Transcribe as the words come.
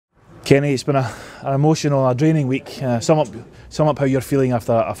Kenny, it's been an emotional, a draining week. Sum up how you're feeling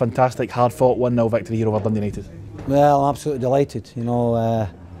after a fantastic, hard-fought 1-0 victory here over Dundee Utd. Well, I'm absolutely delighted. You know,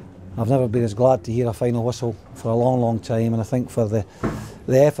 I've never been as glad to hear a final whistle for a long, long time, and I think for the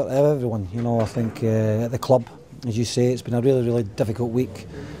effort of everyone. You know, I think at the club, as you say, it's been a really, really difficult week,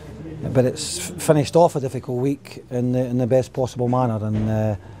 but it's finished off a difficult week in the best possible manner,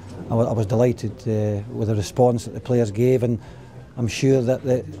 and I was delighted with the response that the players gave, and I'm sure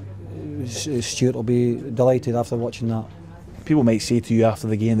that Stuart will be delighted after watching that. People might say to you after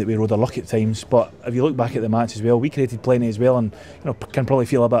the game that we rode our luck at times, but if you look back at the match as well, we created plenty as well, and can probably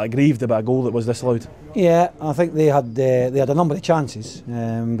feel a bit aggrieved about a goal that was disallowed. Yeah, I think they had a number of chances,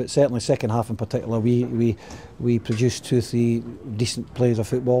 but certainly second half in particular, we produced 2 or 3 decent plays of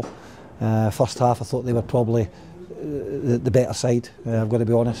football. First half, I thought they were probably the better side. I've got to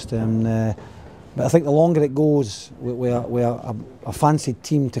be honest. But I think the longer it goes with a fancied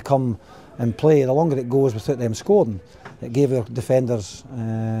team to come and play, the longer it goes without them scoring, it gave our defenders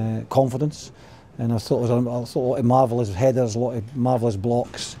confidence, and I thought a lot of marvellous headers, a lot of marvellous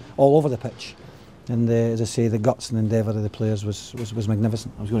blocks all over the pitch, and as I say, the guts and endeavour of the players was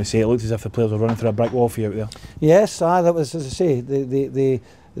magnificent. I was going to say, it looked as if the players were running through a brick wall for you out there. Yes, that was, as I say,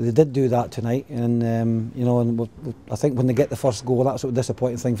 they did do that tonight, and you know, and I think when they get the first goal, that's a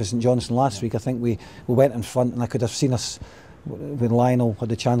disappointing thing for St Johnstone last week. I think we went in front, and I could have seen us when Lionel had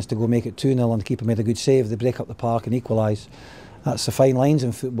the chance to go make it 2-0 and the keeper made a good save. They break up the park and equalise. That's the fine lines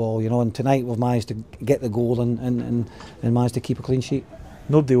in football, you know. And tonight we've managed to get the goal and managed to keep a clean sheet.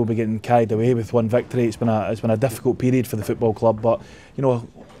 Nobody will be getting carried away with one victory. It's been a difficult period for the football club, but you know,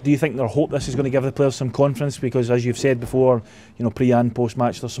 do you think or hope this is going to give the players some confidence? Because as you've said before, you know, pre and post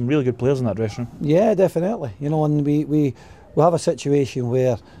match, there's some really good players in that dressing room. Yeah, definitely. You know, and we have a situation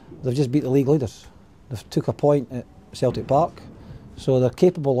where they've just beat the league leaders. They've took a point at Celtic Park, so they're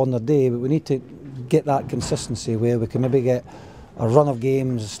capable on their day. But we need to get that consistency where we can maybe get a run of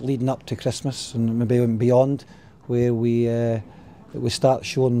games leading up to Christmas and maybe even beyond, where we start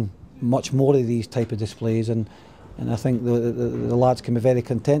showing much more of these type of displays, and I think the lads can be very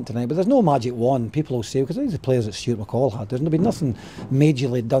content tonight. But there's no magic wand, people will say, because these are the players that Stuart McCall had. There's been nothing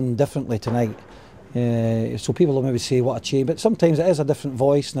majorly done differently tonight. So people will maybe say what a change, but sometimes it is a different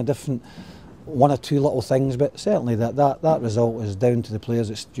voice and a different 1 or 2 little things. But certainly that result is down to the players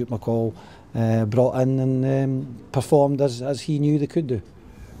that Stuart McCall brought in and performed as he knew they could do.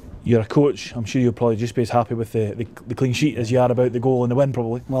 You're a coach, I'm sure you'll probably just be as happy with the clean sheet as you are about the goal and the win,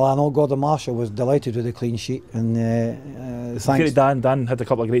 probably. Well, I know Gordon Marshall was delighted with the clean sheet, and thanks. Dan had a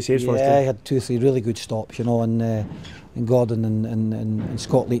couple of great saves for us too. Yeah, he had 2 or 3 really good stops, you know, and Gordon and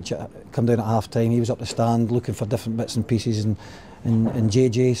Scott Leach come down at half time. He was up the stand looking for different bits and pieces, and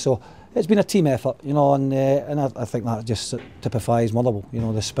JJ. So it's been a team effort, you know, and I think that just typifies Motherwell, you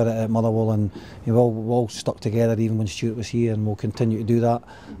know, the spirit at Motherwell, and you know, we're all stuck together even when Stuart was here, and we'll continue to do that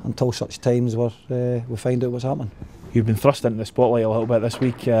until such times where we find out what's happening. You've been thrust into the spotlight a little bit this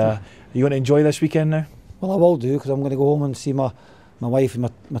week. Are you going to enjoy this weekend now? Well, I will do, because I'm going to go home and see my wife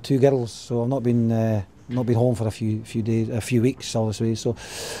and my 2 girls. So I've not been home for a few weeks, obviously. So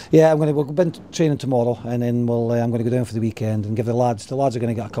yeah, we've been training tomorrow, and then I'm going to go down for the weekend and give the lads are going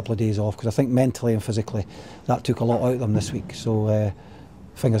to get a couple of days off, because I think mentally and physically that took a lot out of them this week. So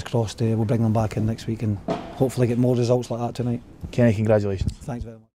fingers crossed, we'll bring them back in next week and hopefully get more results like that tonight. Kenny, congratulations. Thanks very much.